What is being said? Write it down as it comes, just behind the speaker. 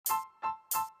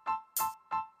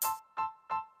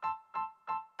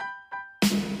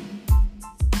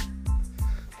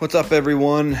What's up,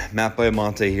 everyone? Matt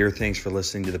Baiamonte here. Thanks for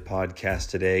listening to the podcast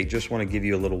today. Just want to give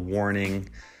you a little warning.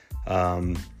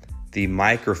 The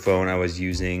microphone I was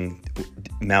using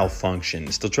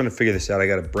malfunctioned. Still trying to figure this out. I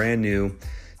got a brand new,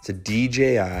 it's a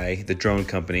DJI, the drone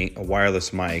company, a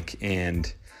wireless mic,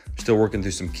 and I'm still working through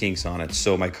some kinks on it.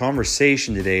 So my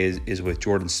conversation today is with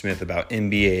Jorden Smith about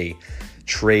NBA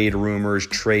trade rumors,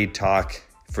 trade talk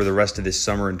for the rest of this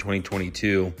summer in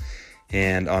 2022.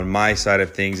 And on my side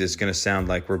of things, it's going to sound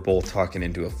like we're both talking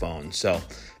into a phone. So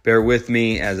bear with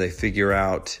me as I figure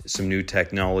out some new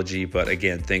technology. But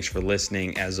again, thanks for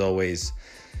listening as always.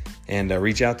 And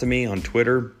reach out to me on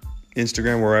Twitter,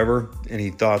 Instagram, wherever.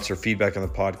 Any thoughts or feedback on the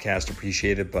podcast,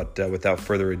 appreciate it. But without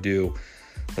further ado,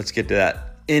 let's get to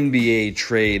that NBA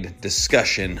trade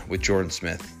discussion with Jorden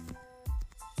Smith.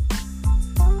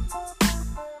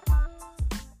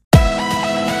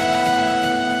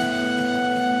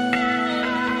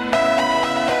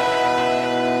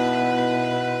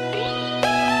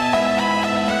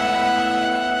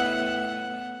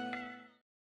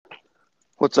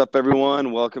 What's up,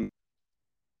 everyone? Welcome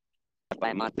to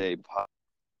Baiamonte podcast.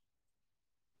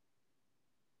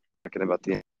 Talking about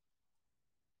the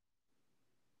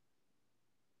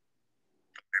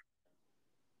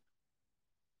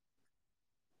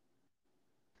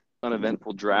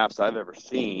uneventful drafts I've ever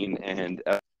seen, and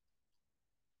the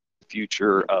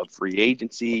future of free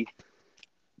agency,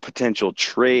 potential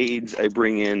trades. I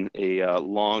bring in a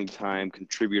longtime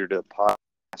contributor to the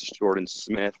podcast, Jorden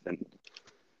Smith, and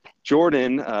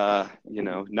Jorden,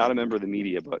 not a member of the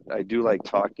media, but I do like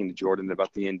talking to Jorden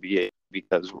about the NBA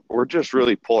because we're just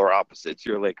really polar opposites.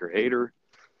 You're a Laker hater.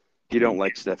 You don't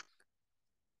like Steph.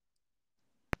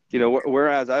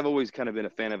 Whereas I've always kind of been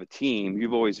a fan of a team,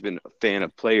 you've always been a fan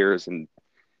of players and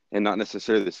not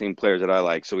necessarily the same players that I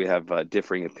like. So we have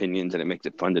differing opinions, and it makes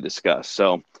it fun to discuss.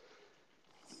 So,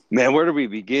 man, where do we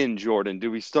begin, Jorden?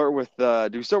 Do we start with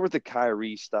the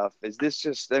Kyrie stuff? Is this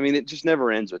just? I mean, it just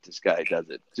never ends with this guy, does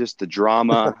it? Just the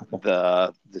drama,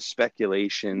 the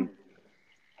speculation.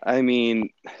 I mean,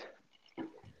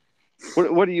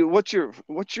 what's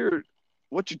your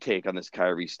take on this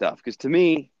Kyrie stuff? Because to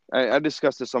me, I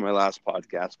discussed this on my last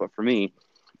podcast, but for me,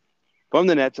 if I'm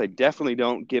the Nets, I definitely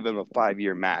don't give him a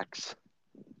 5-year max.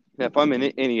 Now, if I'm in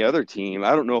any other team,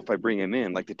 I don't know if I bring him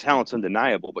in. Like, the talent's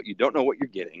undeniable, but you don't know what you're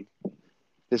getting.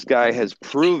 This guy has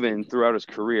proven throughout his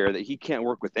career that he can't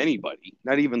work with anybody,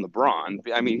 not even LeBron.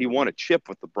 I mean, he won a chip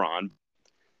with LeBron.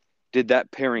 Did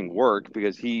that pairing work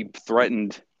because he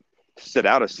threatened to sit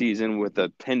out a season with a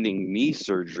pending knee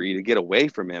surgery to get away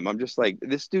from him? I'm just like,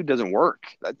 this dude doesn't work.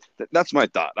 That's my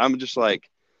thought. I'm just like,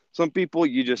 some people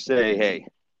you just say, hey,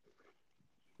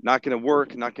 not going to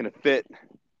work, not going to fit.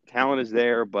 Talent is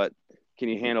there, but can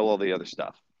you handle all the other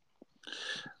stuff?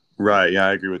 Right. Yeah,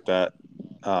 I agree with that.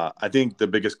 I think the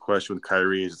biggest question with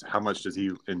Kyrie is how much does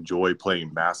he enjoy playing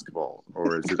basketball,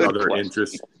 or is his other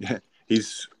interests?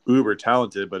 He's uber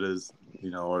talented, but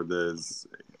or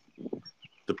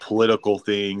the political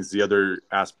things, the other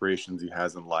aspirations he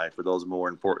has in life, are those more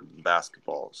important than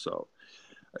basketball? So,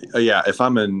 if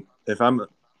I'm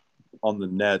on the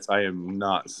Nets, I am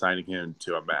not signing him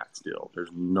to a max deal.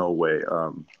 There's no way.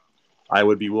 I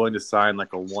would be willing to sign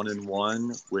like a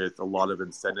 1-and-1 with a lot of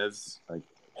incentives, like,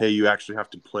 hey, you actually have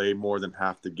to play more than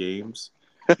half the games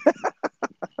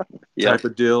type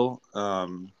of deal.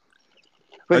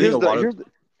 But here's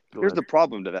the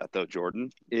problem to that, though,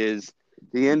 Jorden, is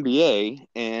the NBA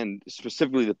and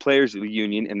specifically the Players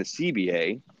Union and the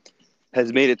CBA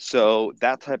has made it so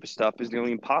that type of stuff is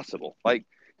nearly impossible. Like,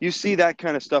 you see that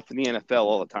kind of stuff in the NFL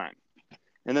all the time.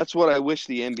 And that's what I wish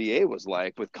the NBA was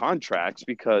like with contracts,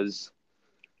 because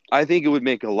I think it would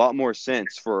make a lot more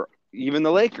sense for even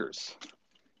the Lakers.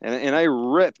 And I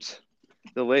ripped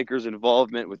the Lakers'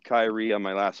 involvement with Kyrie on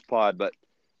my last pod, but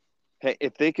hey,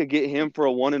 if they could get him for a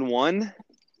 1-and-1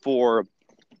 for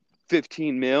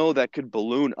 $15 million, that could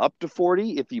balloon up to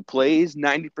 40 if he plays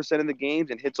 90% of the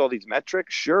games and hits all these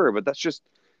metrics, sure, but that's just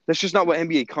not what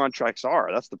NBA contracts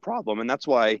are. That's the problem, and that's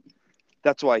why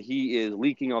he is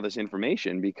leaking all this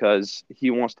information, because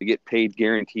he wants to get paid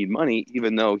guaranteed money,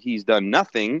 even though he's done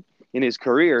nothing in his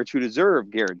career to deserve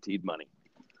guaranteed money.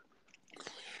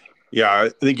 Yeah, I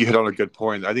think you hit on a good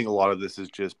point. I think a lot of this is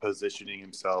just positioning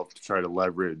himself to try to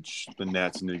leverage the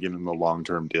Nets and to give him a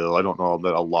long-term deal. I don't know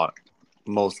that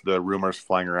most of the rumors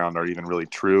flying around are even really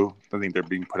true. I think they're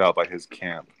being put out by his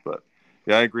camp. But,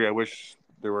 yeah, I agree. I wish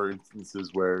there were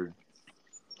instances where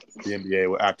the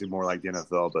NBA acted more like the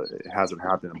NFL, but it hasn't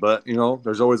happened. But,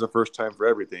 there's always a first time for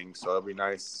everything, so it'd be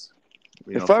nice.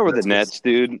 If I were the Nets,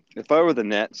 dude,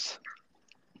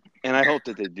 and I hope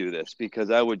that they do this,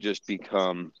 because I would just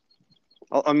become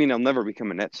I mean, I'll never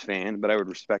become a Nets fan, but I would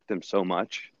respect them so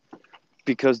much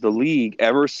because the league,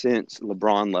 ever since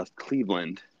LeBron left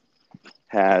Cleveland,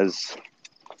 has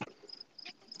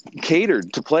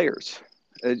catered to players.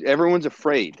 Everyone's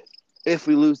afraid. If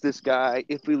we lose this guy,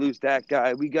 if we lose that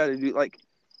guy, we got to do like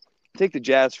take the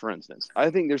Jazz for instance. I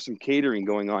think there's some catering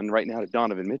going on right now to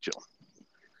Donovan Mitchell,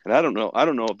 and I don't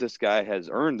know if this guy has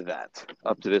earned that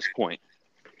up to this point.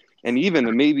 And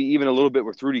maybe even a little bit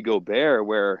with Rudy Gobert,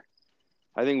 where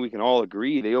I think we can all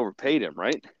agree they overpaid him,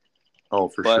 right? Oh,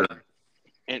 for sure.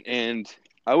 And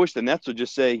I wish the Nets would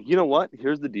just say, you know what?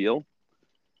 Here's the deal.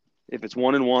 If it's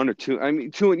 1-1 or 2, I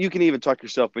mean, 2, you can even talk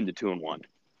yourself into 2-1.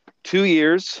 2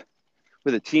 years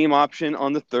with a team option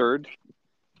on the third,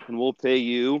 and we'll pay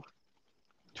you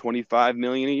 $25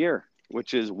 million a year,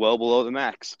 which is well below the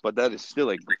max. But that is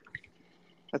still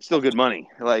that's still good money.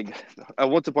 Like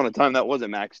once upon a time, that was a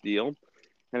max deal.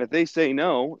 And if they say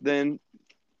no, then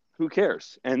who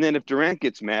cares? And then if Durant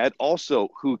gets mad, also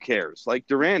who cares? Like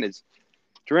Durant's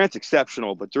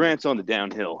exceptional, but Durant's on the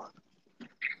downhill.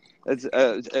 It's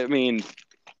I mean,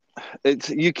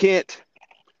 you can't.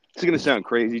 It's going to sound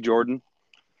crazy, Jordan,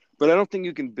 but I don't think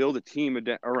you can build a team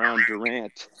around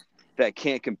Durant that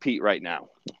can't compete right now.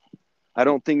 I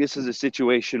don't think this is a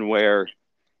situation where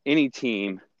any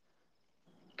team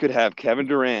could have Kevin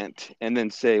Durant and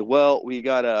then say, well, we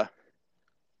got to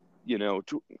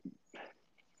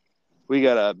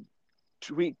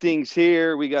tweak things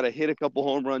here. We got to hit a couple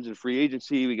home runs in free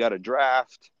agency. We got to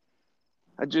draft.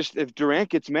 If Durant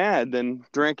gets mad, then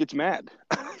Durant gets mad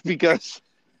because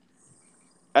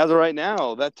as of right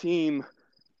now, that team's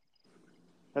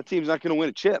not going to win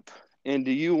a chip. And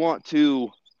do you want to,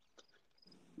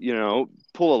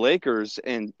 pull a Lakers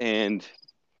and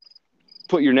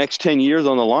put your next 10 years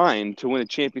on the line to win a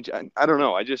championship? I don't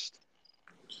know.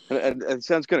 It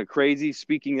sounds kind of crazy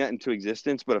speaking that into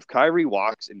existence, but if Kyrie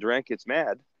walks and Durant gets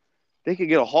mad, they could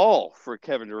get a haul for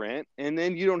Kevin Durant, and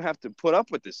then you don't have to put up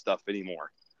with this stuff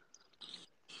anymore.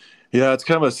 Yeah, it's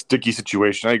kind of a sticky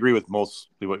situation. I agree with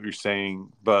mostly what you're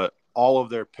saying, but all of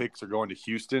their picks are going to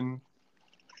Houston,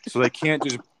 so they can't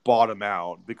just bottom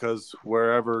out because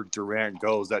wherever Durant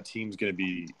goes, that team's going to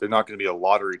be – they're not going to be a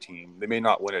lottery team. They may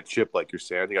not win a chip like you're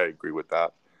saying. I think I agree with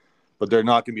that. But they're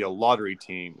not going to be a lottery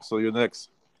team. So you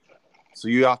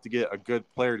have to get a good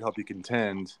player to help you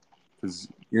contend because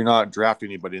you're not drafting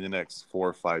anybody in the next 4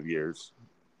 or 5 years.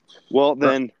 Well,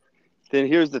 then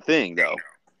here's the thing, though.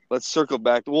 Let's circle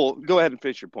back. Well, go ahead and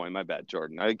finish your point. My bad,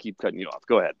 Jordan. I keep cutting you off.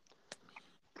 Go ahead.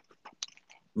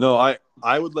 No,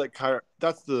 I would let Kyrie.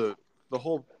 That's the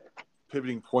whole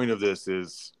pivoting point of this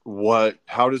is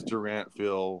how does Durant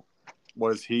feel?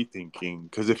 What is he thinking?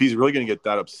 Because if he's really going to get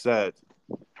that upset,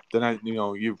 then I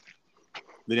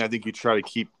think you try to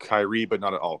keep Kyrie, but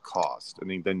not at all cost. I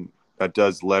mean, then that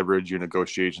does leverage your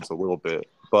negotiations a little bit.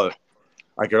 But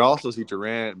I could also see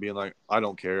Durant being like, I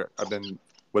don't care. I've been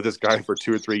with this guy for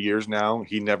 2 or 3 years now.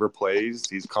 He never plays.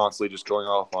 He's constantly just going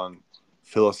off on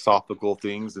philosophical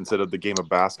things instead of the game of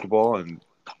basketball. And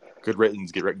good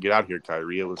riddance. Get out of here,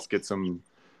 Kyrie. Let's get some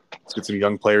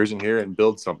young players in here and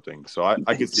build something. So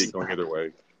I could see it going either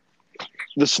way.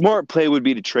 The smart play would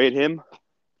be to trade him.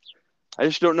 I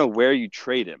just don't know where you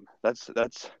trade him. That's the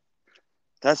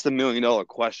 $1 million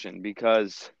question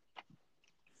because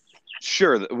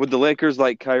sure, would the Lakers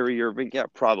like Kyrie Irving? Yeah,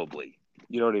 probably.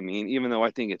 You know what I mean? Even though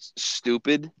I think it's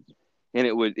stupid and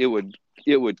it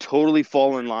would totally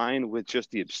fall in line with just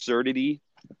the absurdity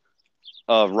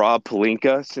of Rob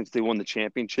Pelinka since they won the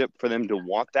championship for them to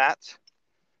want that.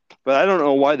 But I don't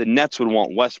know why the Nets would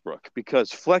want Westbrook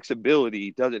because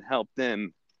flexibility doesn't help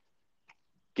them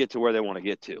get to where they want to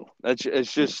get to. That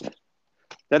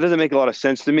doesn't make a lot of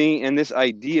sense to me. And this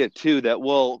idea too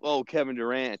that Kevin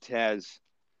Durant has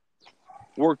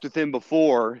worked with him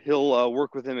before, he'll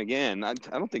work with him again. I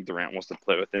don't think Durant wants to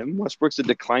play with him. Westbrook's a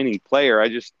declining player. I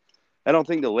don't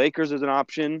think the Lakers is an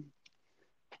option.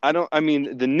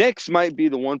 The Knicks might be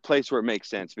the one place where it makes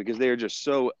sense because they are just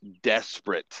so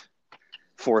desperate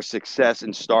for success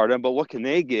and stardom. But what can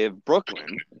they give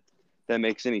Brooklyn that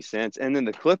makes any sense? And then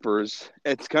the Clippers,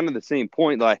 it's kind of the same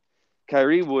point. Like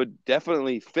Kyrie would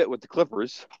definitely fit with the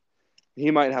Clippers.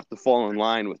 He might have to fall in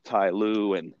line with Ty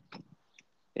Lue and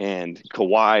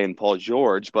Kawhi and Paul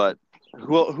George, but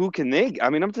who can they? I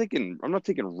mean, I'm not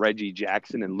taking Reggie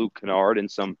Jackson and Luke Kennard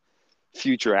and some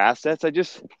future assets.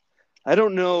 I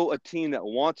don't know a team that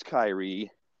wants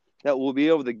Kyrie that will be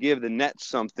able to give the Nets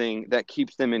something that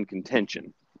keeps them in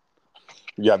contention.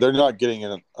 Yeah, they're not getting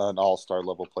an all-star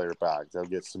level player back. They'll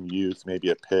get some youth, maybe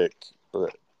a pick,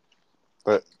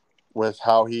 but with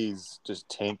how he's just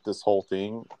tanked this whole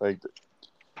thing, like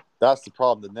That's the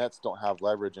problem. The Nets don't have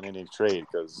leverage in any trade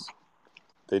because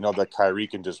they know that Kyrie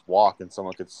can just walk and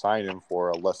someone could sign him for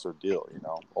a lesser deal,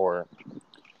 Or,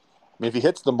 if he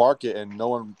hits the market and no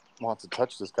one wants to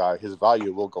touch this guy, his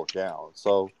value will go down.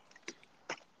 So,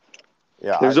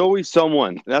 yeah. There's always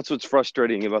someone. That's what's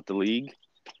frustrating about the league.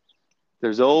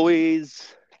 There's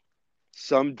always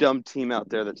some dumb team out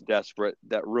there that's desperate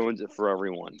that ruins it for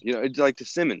everyone. It's like the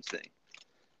Simmons thing.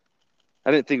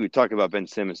 I didn't think we'd talk about Ben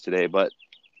Simmons today, but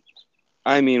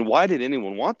I mean, why did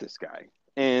anyone want this guy?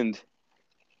 And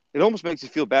it almost makes you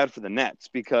feel bad for the Nets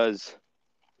because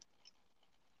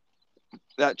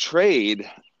that trade,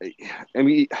 I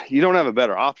mean, you don't have a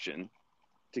better option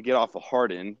to get off of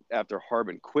Harden after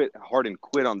Harden quit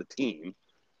on the team.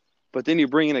 But then you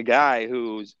bring in a guy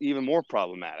who's even more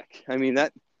problematic. I mean,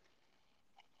 that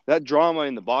drama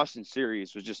in the Boston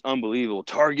series was just unbelievable.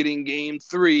 Targeting game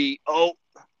 3. Oh,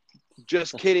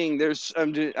 just kidding.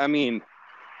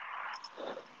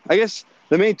 I guess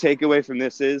the main takeaway from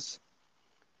this is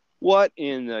what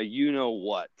in the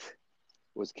you-know-what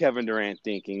was Kevin Durant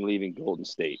thinking leaving Golden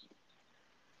State?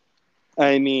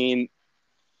 I mean,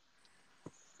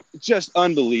 just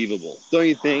unbelievable. Don't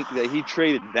you think that he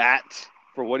traded that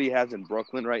for what he has in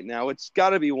Brooklyn right now? It's got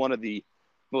to be one of the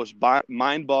most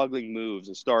mind-boggling moves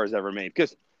a star has ever made.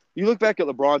 Because you look back at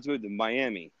LeBron's move to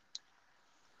Miami,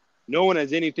 no one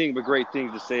has anything but great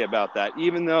things to say about that,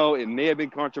 even though it may have been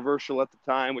controversial at the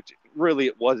time, which really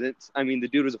it wasn't. I mean, the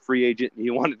dude was a free agent and he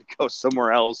wanted to go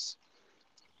somewhere else.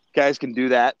 Guys can do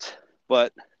that,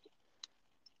 but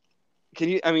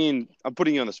I'm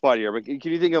putting you on the spot here, but can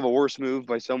you think of a worse move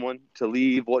by someone to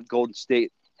leave what Golden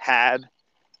State had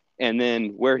and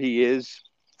then where he is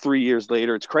 3 years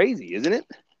later? It's crazy, isn't it?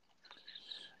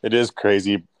 It is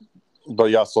crazy. But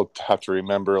you also have to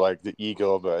remember, like, the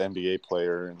ego of an NBA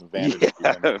player and the vanity.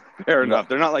 Yeah, fair enough.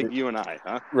 They're not like you and I,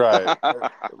 huh? Right.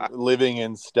 Living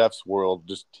in Steph's world,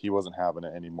 just he wasn't having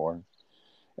it anymore.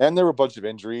 And there were a bunch of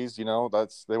injuries, they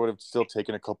would have still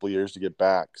taken a couple of years to get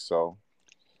back. So,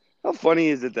 how funny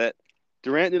is it that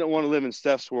Durant didn't want to live in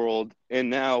Steph's world,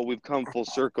 and now we've come full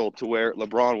circle to where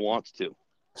LeBron wants to?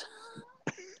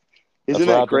 Isn't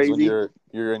that crazy? When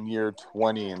you're in year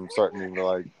 20 and starting to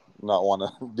like not want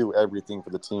to do everything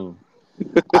for the team.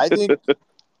 I think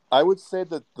I would say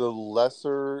that the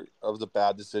lesser of the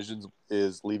bad decisions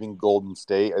is leaving Golden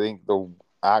State. I think the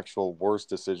actual worst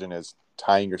decision is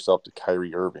tying yourself to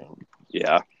Kyrie Irving.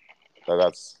 Yeah. I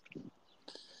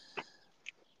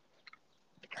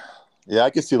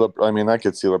could see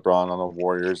LeBron on the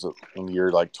Warriors in the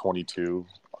year like 22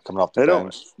 coming off the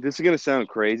bench. This is going to sound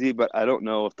crazy, but I don't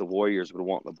know if the Warriors would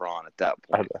want LeBron at that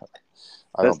point.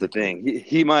 That's the thing.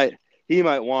 He might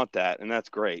want that, and that's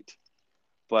great.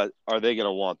 But are they going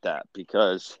to want that?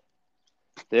 Because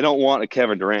they don't want a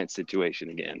Kevin Durant situation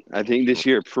again. I think this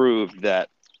year proved that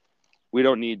we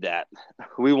don't need that.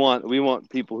 We want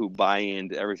people who buy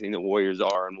into everything the Warriors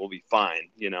are, and we'll be fine,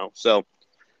 So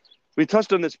we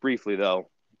touched on this briefly, though.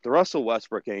 The Russell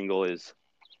Westbrook angle it's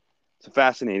a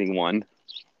fascinating one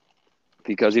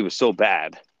because he was so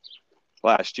bad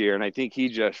last year, and I think he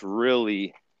just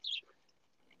really –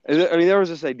 there was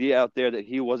this idea out there that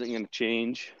he wasn't going to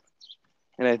change,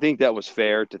 and I think that was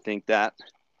fair to think that.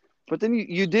 But then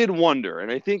you did wonder,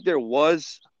 and I think there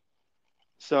was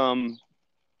some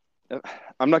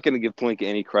 – I'm not going to give Pelinka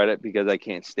any credit because I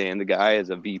can't stand the guy as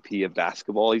a VP of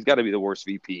basketball. He's got to be the worst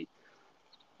VP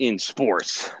in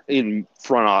sports, in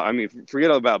front of – I mean,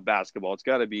 forget about basketball. It's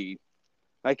got to be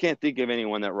 – I can't think of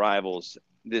anyone that rivals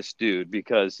this dude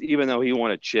because even though he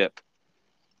won a chip,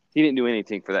 he didn't do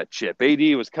anything for that chip. AD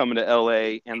was coming to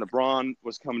L.A. and LeBron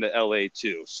was coming to L.A.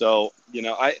 too. So,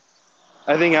 I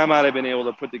think I might have been able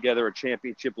to put together a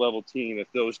championship-level team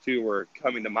if those two were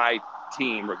coming to my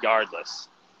team regardless.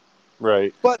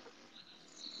 Right. But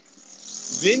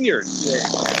Vineyard,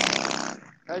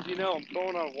 as you know, I'm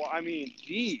going on –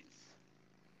 geez.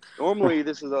 Normally,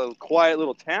 this is a quiet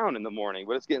little town in the morning,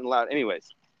 but it's getting loud.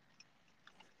 Anyways,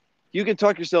 you can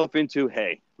talk yourself into,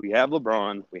 hey, we have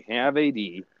LeBron, we have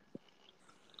AD.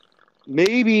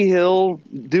 Maybe he'll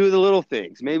do the little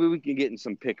things. Maybe we can get in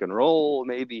some pick and roll.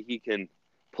 Maybe he can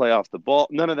play off the ball.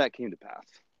 None of that came to pass.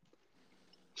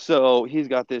 So he's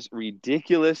got this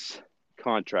ridiculous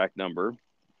contract number.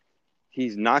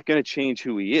 He's not going to change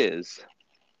who he is.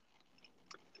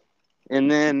 And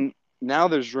then now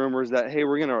there's rumors that, hey,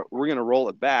 we're gonna roll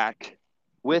it back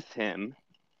with him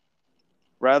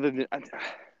rather than.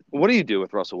 What do you do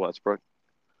with Russell Westbrook?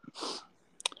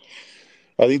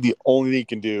 I think the only thing you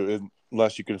can do is,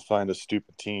 unless you can find a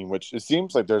stupid team, which it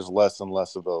seems like there's less and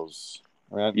less of those.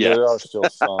 I mean, yes. There are still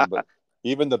some, but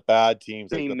even the bad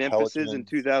teams like the Memphis's in Pelicans.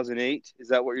 2008. Is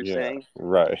that what you're saying?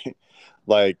 Right.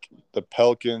 Like the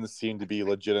Pelicans seem to be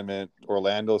legitimate.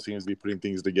 Orlando seems to be putting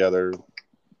things together.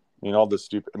 All the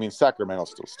stupid. I mean,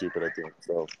 Sacramento's still stupid, I think.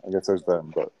 So I guess there's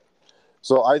them. But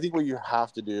so I think what you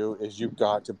have to do is you've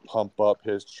got to pump up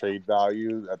his trade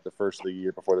value at the first of the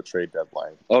year before the trade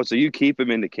deadline. Oh, so you keep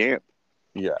him in the camp?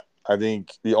 Yeah, I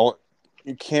think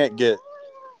you can't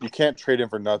trade him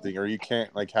for nothing, or you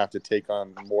can't have to take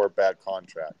on more bad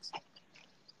contracts.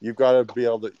 You've got to be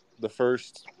able to the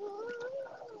first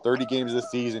 30 games of the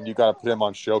season. You got to put him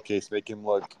on showcase, make him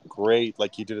look great,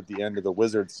 like he did at the end of the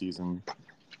Wizards season.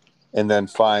 And then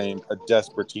find a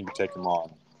desperate team to take him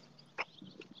on.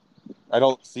 I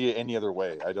don't see it any other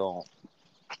way. I don't.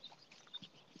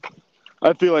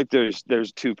 I feel like there's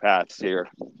two paths here.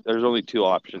 There's only two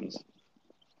options.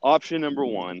 Option number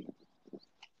one,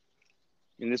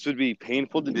 and this would be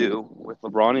painful to do with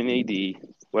LeBron and AD,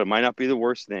 but it might not be the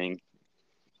worst thing,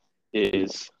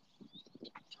 is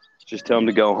just tell him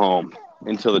to go home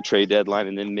until the trade deadline,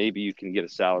 and then maybe you can get a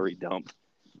salary dump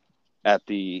at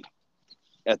the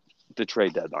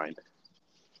trade deadline.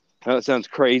 I know it sounds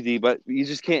crazy, but you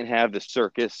just can't have the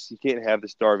circus. You can't have the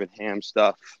starving ham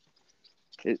stuff.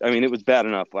 It was bad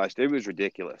enough last year. It was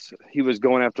ridiculous. He was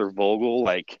going after Vogel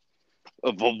like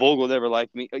Vogel never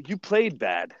liked me. You played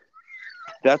bad.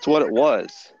 That's what it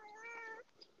was.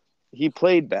 He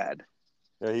played bad.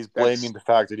 Yeah, he's blaming the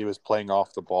fact that he was playing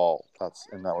off the ball. That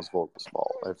was Vogel's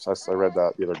fault. I read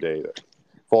that the other day that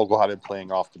Vogel had him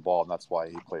playing off the ball, and that's why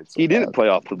he played so bad. He didn't play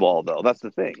off the ball, though. That's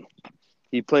the thing.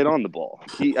 He played on the ball.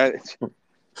 He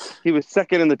was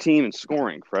second in the team in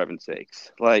scoring, for heaven's sakes.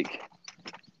 Like,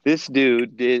 this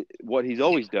dude did what he's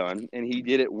always done, and he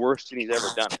did it worse than he's ever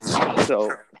done it.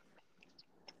 So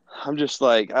I'm just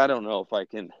like, I don't know if I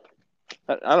can –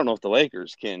 I don't know if the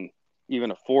Lakers can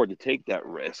even afford to take that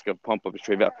risk of pump up a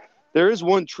trade value. There is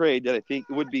one trade that I think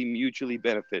would be mutually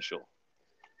beneficial,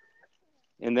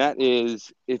 and that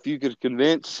is if you could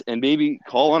convince and maybe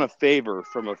call on a favor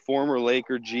from a former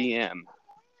Laker GM.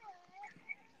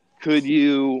 Could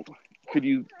you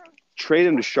trade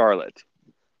him to Charlotte?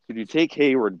 Could you take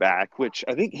Hayward back, which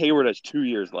I think Hayward has 2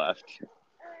 years left.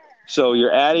 So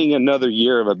you're adding another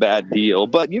year of a bad deal.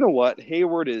 But you know what?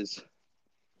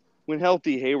 When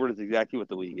healthy, Hayward is exactly what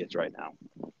the league is right now.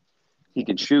 He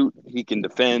can shoot. He can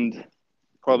defend.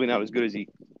 Probably not as good as he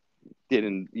did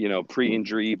in,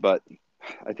 pre-injury, but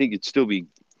I think it'd still be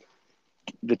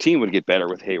 – the team would get better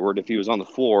with Hayward if he was on the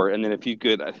floor. And then if you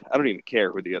could – I don't even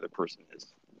care who the other person is.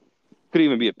 Could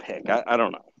even be a pick. I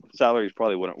don't know. Salaries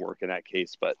probably wouldn't work in that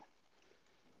case, but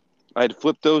I'd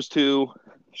flip those two.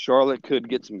 Charlotte could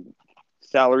get some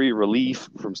salary relief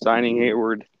from signing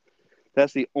Hayward.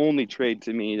 That's the only trade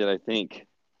to me that I think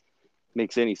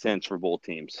makes any sense for both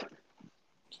teams.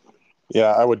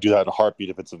 Yeah, I would do that in a heartbeat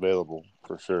if it's available,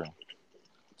 for sure.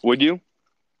 Would you?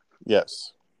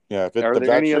 Yes. Yeah. Are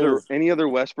there any other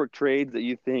Westbrook trades that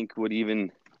you think would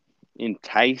even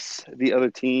entice the other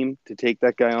team to take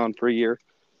that guy on for a year?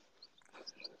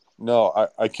 No,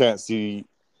 I can't see.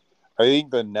 I think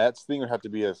the Nets thing would have to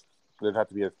be a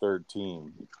third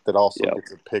team that also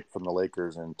gets a pick from the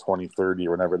Lakers in 2030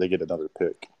 or whenever they get another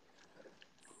pick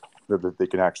that they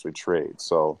can actually trade.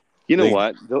 So you know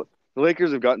what? The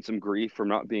Lakers have gotten some grief for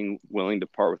not being willing to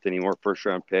part with any more first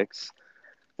round picks.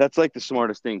 That's like the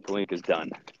smartest thing Pelinka's done.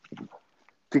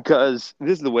 Because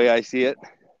this is the way I see it.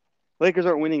 Lakers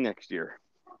aren't winning next year.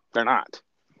 They're not.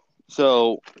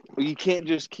 So you can't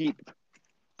just keep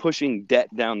pushing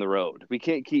debt down the road. We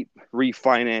can't keep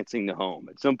refinancing the home.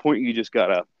 At some point, you just got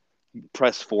to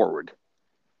press forward.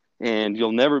 And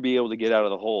you'll never be able to get out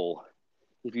of the hole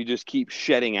if you just keep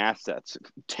shedding assets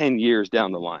 10 years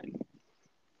down the line.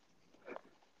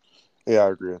 Yeah, I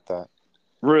agree with that.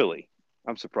 Really?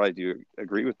 I'm surprised you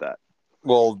agree with that.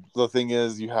 Well, the thing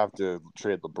is, you have to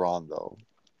trade LeBron, though.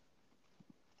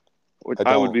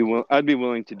 I'd be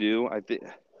willing to do.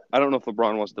 I don't know if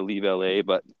LeBron wants to leave LA,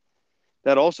 but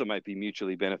that also might be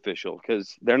mutually beneficial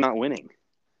because they're not winning.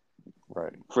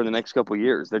 Right. For the next couple of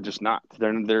years, they're just not.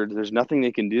 There's nothing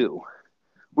they can do.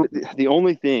 The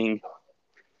only thing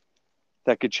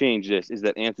that could change this is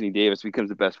that Anthony Davis becomes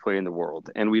the best player in the world,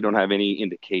 and we don't have any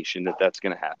indication that that's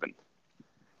going to happen.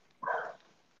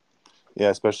 Yeah,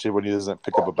 especially when he doesn't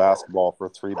pick up a basketball for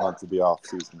 3 months of the off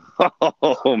season.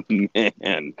 Oh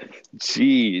man,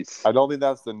 jeez! I don't think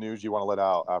that's the news you want to let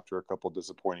out after a couple of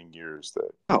disappointing years.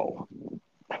 That no,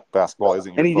 basketball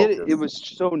isn't your focus. Did it. It was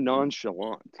so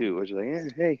nonchalant too. It was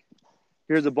like, hey,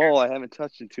 here's a ball I haven't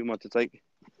touched in 2 months. It's like,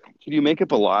 can you make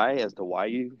up a lie as to why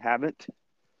you haven't?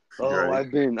 Oh, right.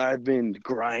 I've been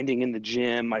grinding in the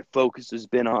gym. My focus has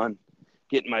been on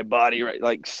getting my body right,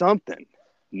 like something.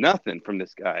 Nothing from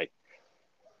this guy.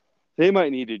 They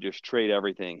might need to just trade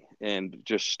everything and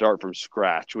just start from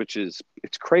scratch, which is,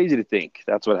 it's crazy to think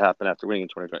that's what happened after winning in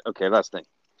 2020. Okay,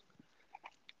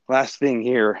 last thing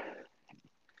here.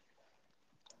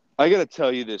 I got to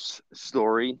tell you this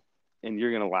story, and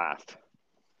you're going to laugh.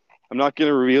 I'm not going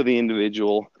to reveal the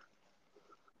individual,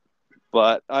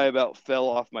 but I about fell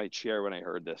off my chair when I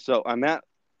heard this. So I'm at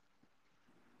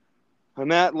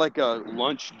like a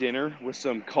lunch dinner with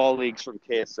some colleagues from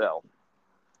KSL.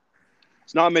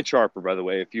 It's not Mitch Harper, by the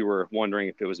way, if you were wondering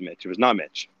if it was Mitch. It was not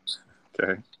Mitch.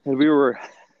 Okay. And we were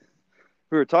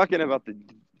talking about the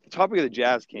topic of the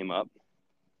Jazz came up,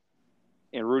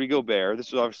 and Rudy Gobert.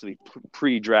 This was obviously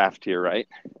pre-draft here, right?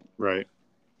 Right.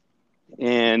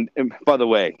 And by the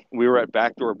way, we were at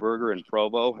Backdoor Burger in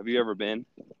Provo. Have you ever been?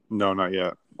 No, not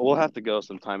yet. We'll have to go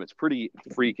sometime. It's pretty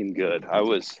freaking good. I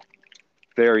was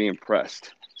very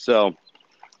impressed. So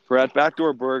we're at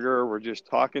Backdoor Burger. We're just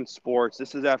talking sports.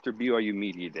 This is after BYU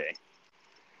Media Day.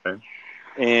 Okay.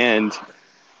 And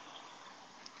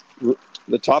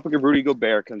the topic of Rudy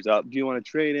Gobert comes up. Do you want to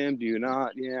trade him? Do you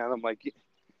not? Yeah. And I'm like,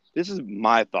 this is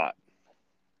my thought.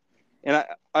 And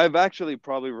I've actually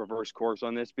probably reversed course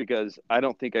on this because I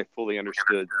don't think I fully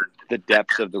understood the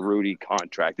depths of the Rudy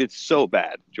contract. It's so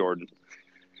bad, Jordan.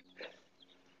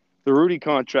 The Rudy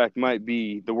contract might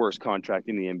be the worst contract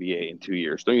in the NBA in 2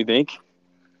 years, don't you think?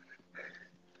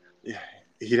 Yeah,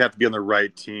 he'd have to be on the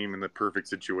right team in the perfect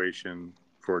situation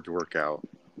for it to work out.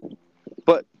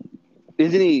 But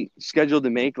isn't he scheduled to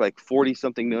make like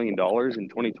 $40-something million in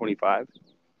 2025?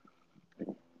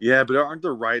 Yeah, but aren't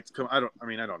the rights come? I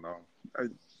don't know.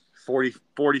 40,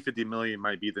 50 million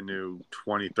might be the new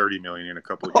 20, 30 million in a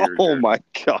couple of years. Oh my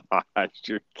gosh,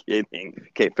 you're kidding.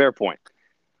 Okay, fair point.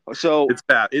 So it's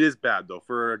bad. It is bad though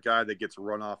for a guy that gets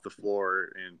run off the floor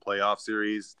in playoff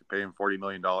series to pay him $40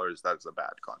 million. That's a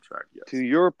bad contract. Yes. To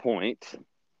your point,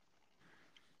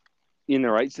 in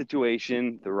the right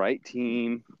situation, the right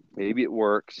team, maybe it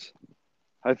works.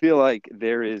 I feel like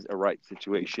there is a right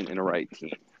situation and a right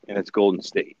team, and it's Golden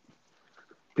State.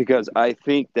 Because I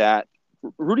think that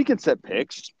Rudy can set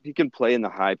picks. He can play in the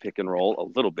high pick and roll a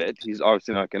little bit. He's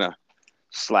obviously not going to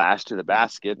slash to the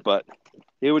basket, but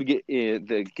they would get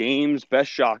the game's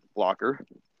best shot blocker.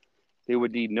 They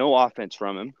would need no offense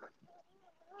from him.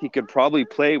 He could probably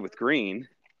play with Green.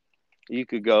 You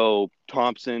could go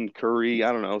Thompson, Curry,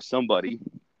 I don't know, somebody.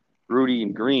 Rudy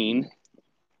and Green.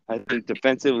 I think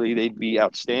defensively they'd be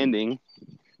outstanding.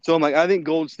 So I'm like, I think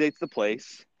Golden State's the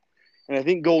place. And I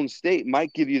think Golden State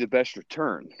might give you the best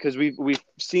return because we've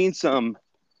seen some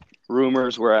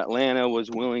rumors where Atlanta was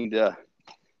willing to,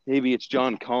 maybe it's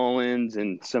John Collins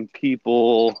and some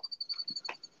people.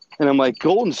 And I'm like,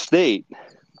 Golden State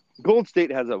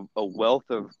has a wealth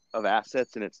of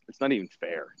assets, and it's not even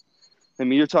fair. I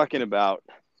mean, you're talking about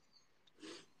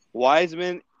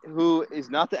Wiseman, who is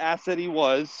not the asset he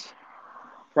was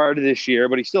prior to this year,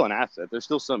 but he's still an asset. There's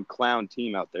still some clown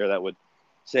team out there that would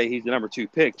say he's the number 2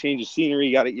 pick, change the scenery.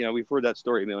 You got it. We've heard that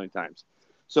story a million times.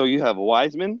 So you have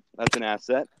Wiseman, that's an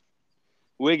asset.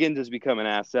 Wiggins has become an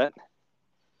asset.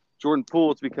 Jordan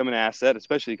Poole has become an asset,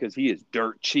 especially because he is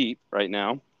dirt cheap right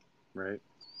now. Right.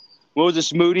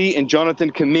 Moses Moody and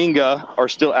Jonathan Kuminga are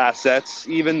still assets,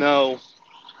 even though,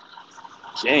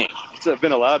 dang, it's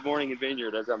been a loud morning in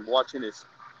Vineyard as I'm watching this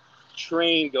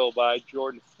train go by,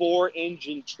 Jordan.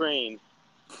 4-engine train.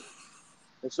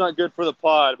 It's not good for the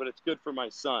pod, but it's good for my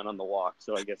son on the walk,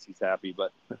 so I guess he's happy.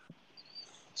 But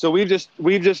so we've just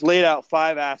laid out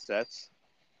 5 assets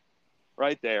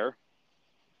right there,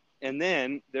 and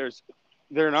then they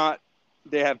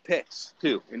have picks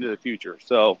too into the future.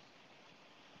 So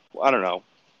I don't know,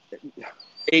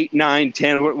 8, 9,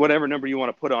 10, whatever number you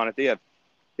want to put on it.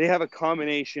 They have a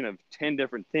combination of 10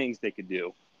 different things they could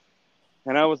do,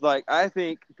 and I was like, I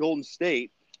think Golden State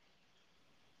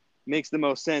makes the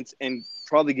most sense and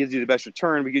probably gives you the best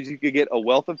return because you could get a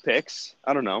wealth of picks.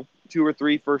 I don't know, 2 or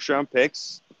 3 first-round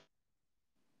picks.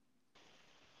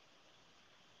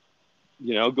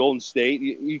 Golden State,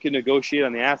 you can negotiate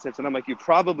on the assets. And I'm like, you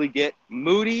probably get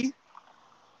Moody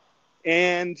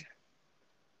and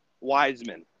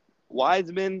Wiseman.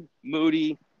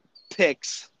 Moody,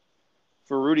 picks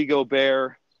for Rudy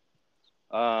Gobert.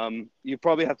 You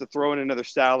probably have to throw in another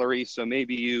salary. So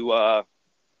maybe you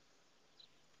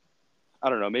I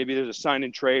don't know, maybe there's a sign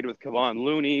and trade with Kevon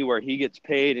Looney where he gets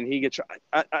paid and he gets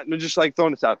 – I'm just like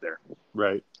throwing this out there.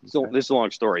 Right. So this is a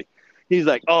long story. He's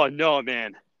like, oh, no,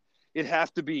 man. It has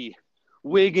to be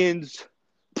Wiggins,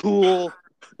 Poole,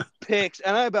 picks.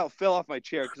 And I about fell off my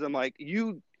chair because I'm like,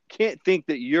 you can't think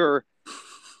that you're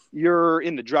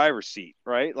in the driver's seat,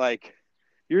 right? Like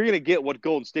you're going to get what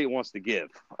Golden State wants to give.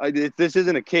 This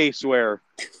isn't a case where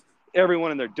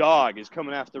everyone and their dog is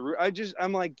coming after.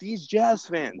 I'm like, these Jazz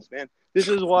fans, man. This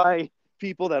is why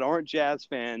people that aren't Jazz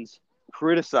fans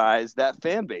criticize that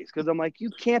fan base, because I'm like, you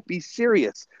can't be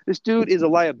serious. This dude is a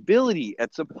liability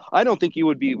at some. I don't think he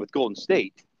would be with Golden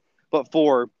State, but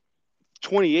for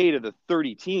 28 of the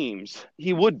 30 teams,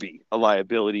 he would be a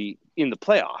liability in the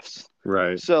playoffs.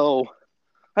 Right. So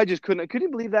I just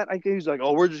couldn't believe that. He was like,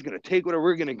 oh, we're just going to take whatever.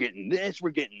 We're going to get in this.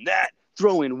 We're getting that.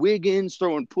 Throwing Wiggins,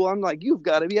 throwing Poole. I'm like, you've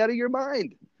got to be out of your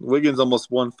mind. Wiggins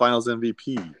almost won Finals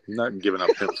MVP. You're not giving up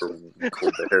him for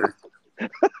Colbert.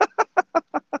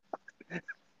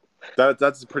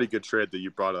 That's a pretty good trade that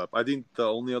you brought up. I think the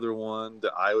only other one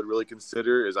that I would really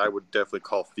consider is I would definitely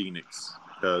call Phoenix,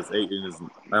 because I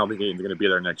don't think Ayton's going to be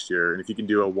there next year. And if you can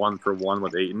do a 1-for-1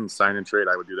 with Ayton, sign and trade,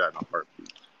 I would do that in a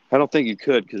heartbeat. I don't think you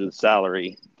could because of the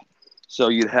salary. So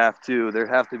there'd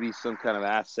have to be some kind of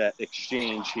asset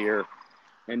exchange here,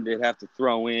 and they'd have to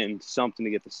throw in something to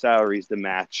get the salaries to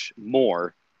match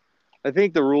more. I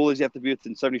think the rule is you have to be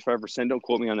within 75%. Don't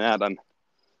quote me on that. I'm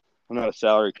not a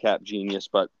salary cap genius,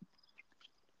 but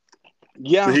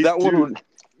yeah, that one.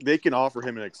 They can offer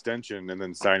him an extension and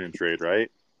then sign and trade, right?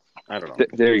 I don't know.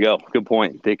 There you go. Good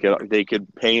point. They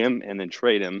could pay him and then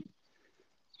trade him.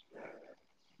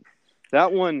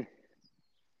 That one,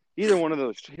 either one of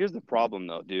those. Here's the problem,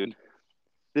 though, dude.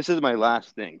 This is my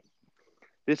last thing.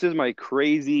 This is my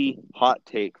crazy hot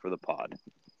take for the pod.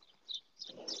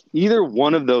 Either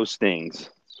one of those things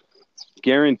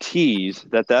guarantees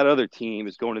that other team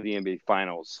is going to the NBA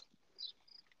Finals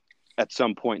at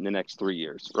some point in the next 3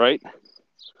 years, right?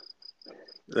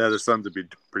 Yeah, the Suns would be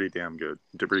pretty dang good.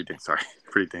 Pretty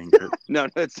dang good. No,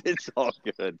 it's all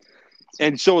good.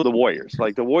 And so are the Warriors.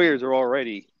 Like, the Warriors are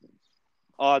already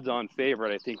odds-on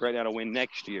favorite, I think, right now to win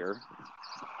next year.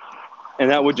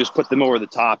 And that would just put them over the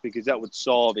top, because that would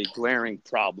solve a glaring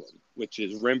problem, which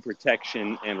is rim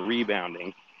protection and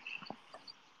rebounding.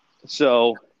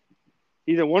 So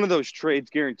either one of those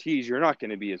trades guarantees you're not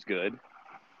going to be as good.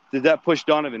 Did that push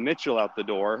Donovan Mitchell out the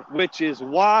door, which is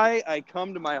why I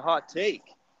come to my hot take.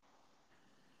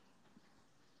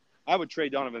 I would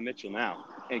trade Donovan Mitchell now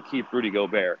and keep Rudy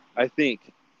Gobert. I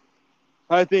think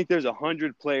there's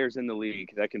 100 players in the league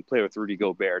that can play with Rudy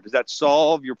Gobert. Does that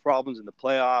solve your problems in the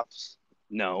playoffs?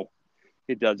 No,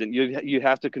 it doesn't. You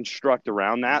have to construct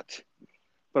around that.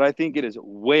 But I think it is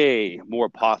way more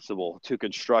possible to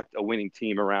construct a winning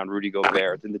team around Rudy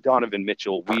Gobert than the Donovan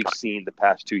Mitchell we've seen the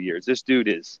past 2 years. This dude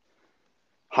is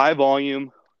high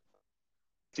volume,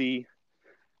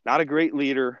 not a great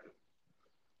leader.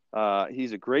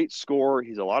 He's a great scorer.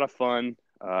 He's a lot of fun.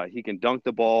 He can dunk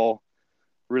the ball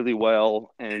really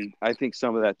well. And I think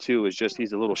some of that, too, is just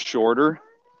he's a little shorter.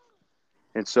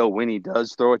 And so when he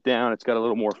does throw it down, it's got a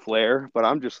little more flair. But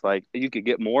I'm just like, you could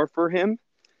get more for him.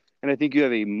 And I think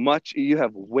you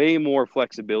have way more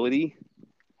flexibility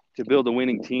to build a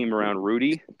winning team around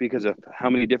Rudy because of how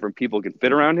many different people can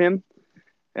fit around him.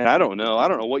 And I don't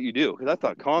know what you do, because I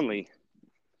thought Conley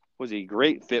was a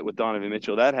great fit with Donovan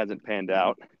Mitchell. That hasn't panned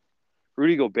out.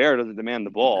 Rudy Gobert doesn't demand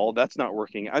the ball. That's not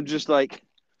working. I'm just like,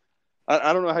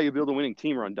 I don't know how you build a winning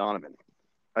team around Donovan.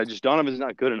 Donovan's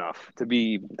not good enough to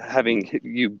be having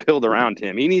you build around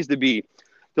him. He needs to be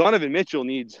 – Donovan Mitchell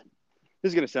needs – this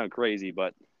is going to sound crazy,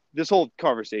 but this whole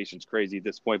conversation's crazy at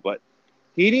this point, but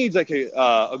he needs like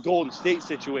a Golden State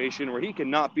situation where he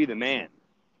cannot be the man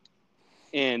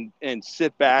and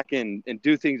sit back and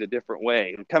do things a different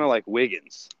way, kind of like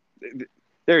Wiggins.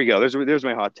 There you go. There's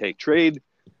my hot take. Trade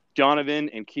Donovan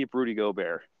and keep Rudy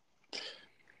Gobert.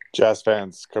 Jazz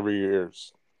fans, cover your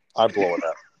ears. I blow it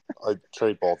up. I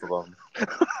trade both of them.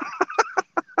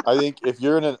 I think if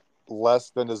you're in a less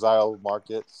than desirable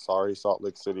market, sorry, Salt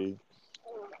Lake City,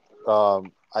 I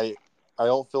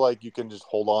don't feel like you can just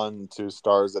hold on to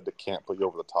stars that can't put you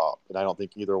over the top. And I don't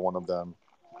think either one of them,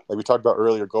 like we talked about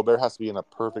earlier, Gobert has to be in a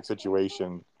perfect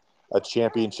situation, a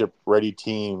championship-ready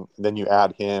team, and then you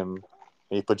add him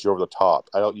and he puts you over the top.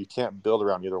 You can't build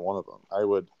around either one of them.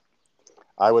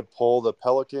 I would pull the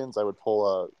Pelicans. I would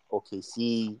pull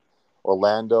OKC,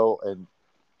 Orlando, and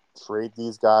trade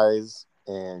these guys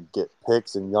and get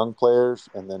picks and young players,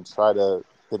 and then try to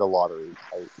hit a lottery.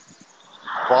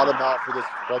 Bottom out for this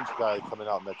French guy coming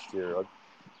out next year.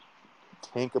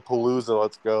 Tankapalooza,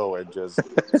 let's go, and just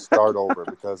start over,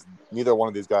 because neither one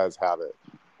of these guys have it.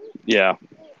 Yeah.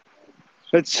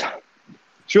 It's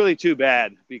really too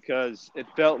bad, because it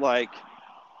felt like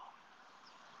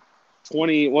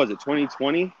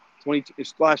 2020?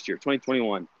 It's last year,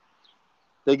 2021.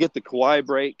 They get the Kawhi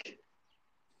break.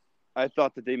 I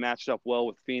thought that they matched up well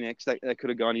with Phoenix. That could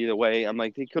have gone either way. I'm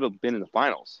like, they could have been in the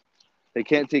finals. They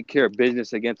can't take care of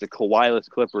business against the Kawhi-less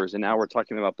Clippers, and now we're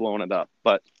talking about blowing it up.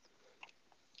 But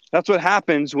that's what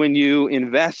happens when you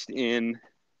invest in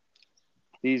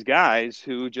these guys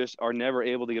who just are never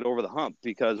able to get over the hump,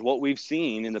 because what we've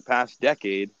seen in the past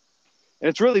decade, and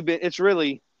it's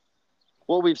really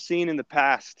what we've seen in the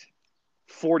past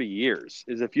 40 years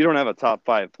is if you don't have a top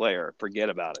 5 player, forget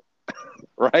about it,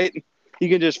 right? You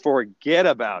can just forget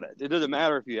about it. It doesn't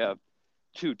matter if you have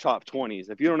 2 top 20s.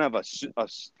 If you don't have a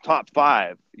top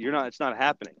 5, it's not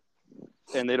happening,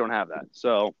 and they don't have that.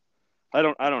 So I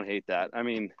don't hate that. I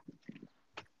mean,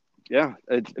 yeah,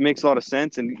 it makes a lot of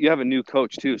sense. And you have a new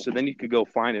coach too. So then you could go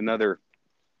find another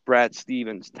Brad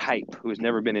Stevens type who's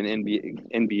never been an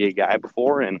NBA guy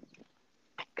before and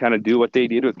kind of do what they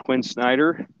did with Quinn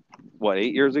Snyder,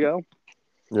 8 years ago?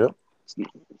 Yep.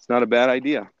 It's not a bad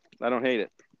idea. I don't hate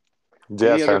it.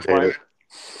 Jazz fans hate it.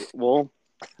 Well,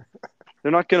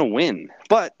 they're not going to win.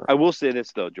 But I will say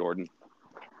this, though, Jordan.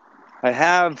 I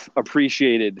have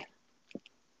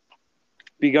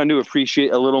begun to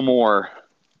appreciate a little more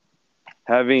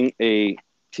having a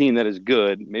team that is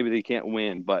good. Maybe they can't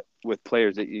win, but with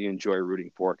players that you enjoy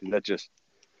rooting for, because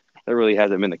that really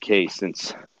hasn't been the case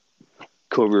since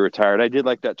Kobe retired. I did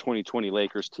like that 2020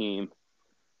 Lakers team.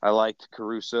 I liked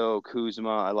Caruso,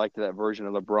 Kuzma. I liked that version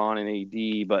of LeBron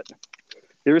and AD, but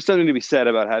there is something to be said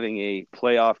about having a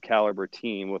playoff caliber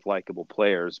team with likable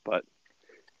players. But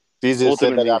it's easy to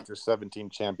say that after 17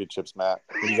 championships, Matt.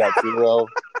 You got 0.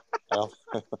 I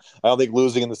don't think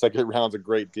losing in the second round is a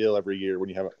great deal every year when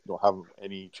you don't have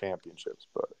any championships.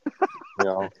 But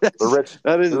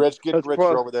the rich get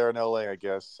richer over there in LA, I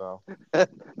guess. So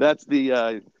that's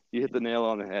you hit the nail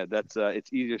on the head. That's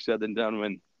it's easier said than done.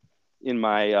 When in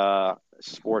my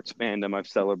sports fandom, I've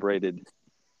celebrated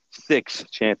 6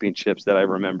 championships that I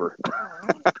remember.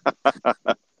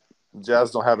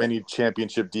 Jazz don't have any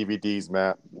championship DVDs,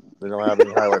 Matt. They don't have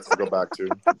any highlights to go back to.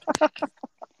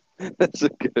 That's a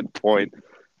good point.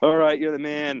 All right, you're the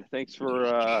man. Thanks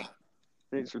for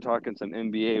talking some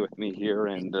NBA with me here.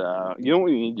 And you know what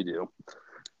we need to do?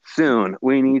 Soon,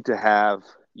 we need to have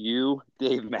you,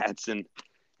 Dave Madsen,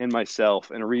 and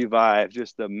myself and revive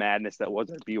just the madness that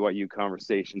was our BYU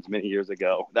conversations many years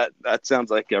ago. That sounds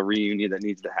like a reunion that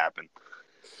needs to happen.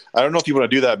 I don't know if you want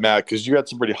to do that, Matt, because you had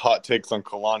some pretty hot takes on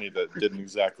Kalani that didn't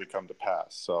exactly come to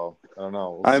pass. So I don't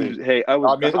know. I'm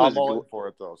all in for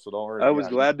it though, so don't worry. I was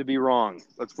glad to be wrong.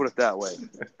 Let's put it that way.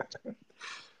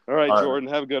 All right, Jordan,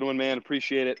 have a good one, man.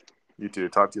 Appreciate it. You too.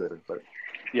 Talk to you later. Bye.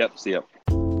 Yep. See ya.